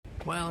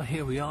Well,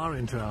 here we are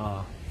into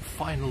our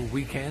final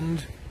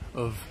weekend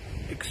of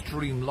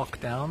extreme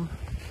lockdown.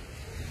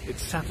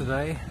 It's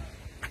Saturday,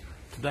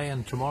 today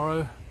and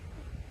tomorrow,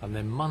 and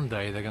then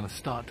Monday they're going to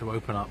start to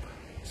open up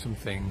some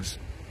things.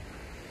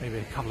 Maybe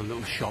a couple of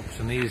little shops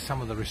and ease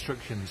some of the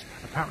restrictions.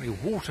 Apparently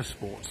water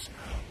sports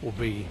will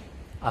be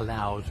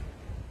allowed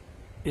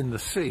in the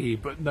sea,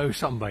 but no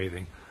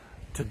sunbathing.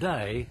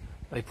 Today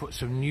they put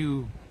some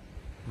new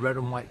red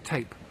and white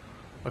tape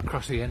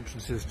across the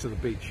entrances to the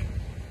beach,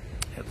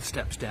 at the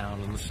steps down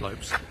and the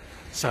slopes.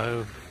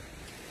 So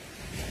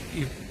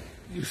you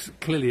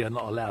clearly are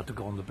not allowed to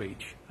go on the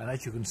beach. And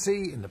as you can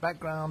see in the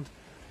background,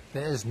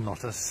 there's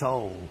not a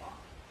soul.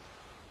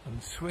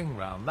 And swing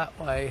round that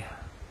way.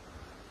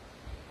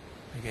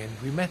 Again,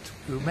 we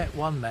met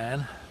one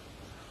man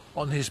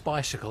on his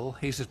bicycle.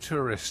 He's a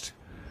tourist.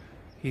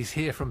 He's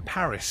here from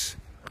Paris.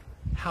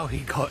 How he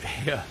got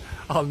here,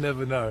 I'll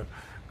never know,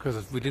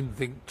 because we didn't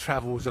think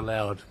travel was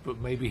allowed, but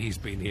maybe he's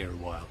been here a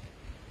while.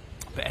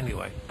 But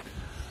anyway,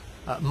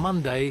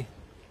 Monday,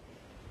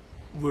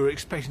 we're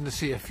expecting to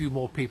see a few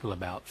more people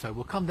about, so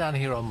we'll come down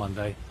here on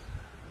Monday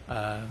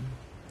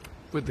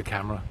with the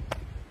camera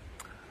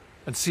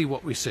and see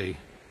what we see.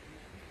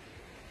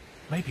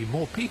 Maybe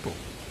more people.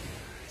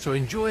 So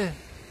enjoy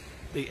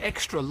the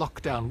extra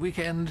lockdown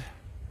weekend.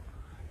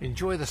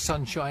 Enjoy the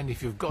sunshine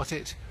if you've got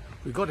it.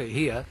 We've got it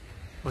here.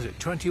 Was it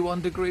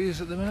 21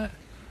 degrees at the minute?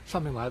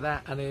 Something like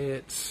that, and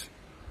it's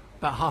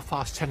about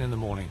 10:30 in the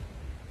morning.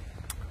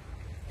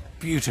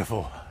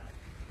 Beautiful.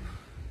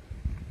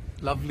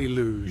 Lovely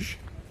luge.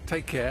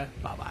 Take care.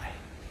 Bye bye.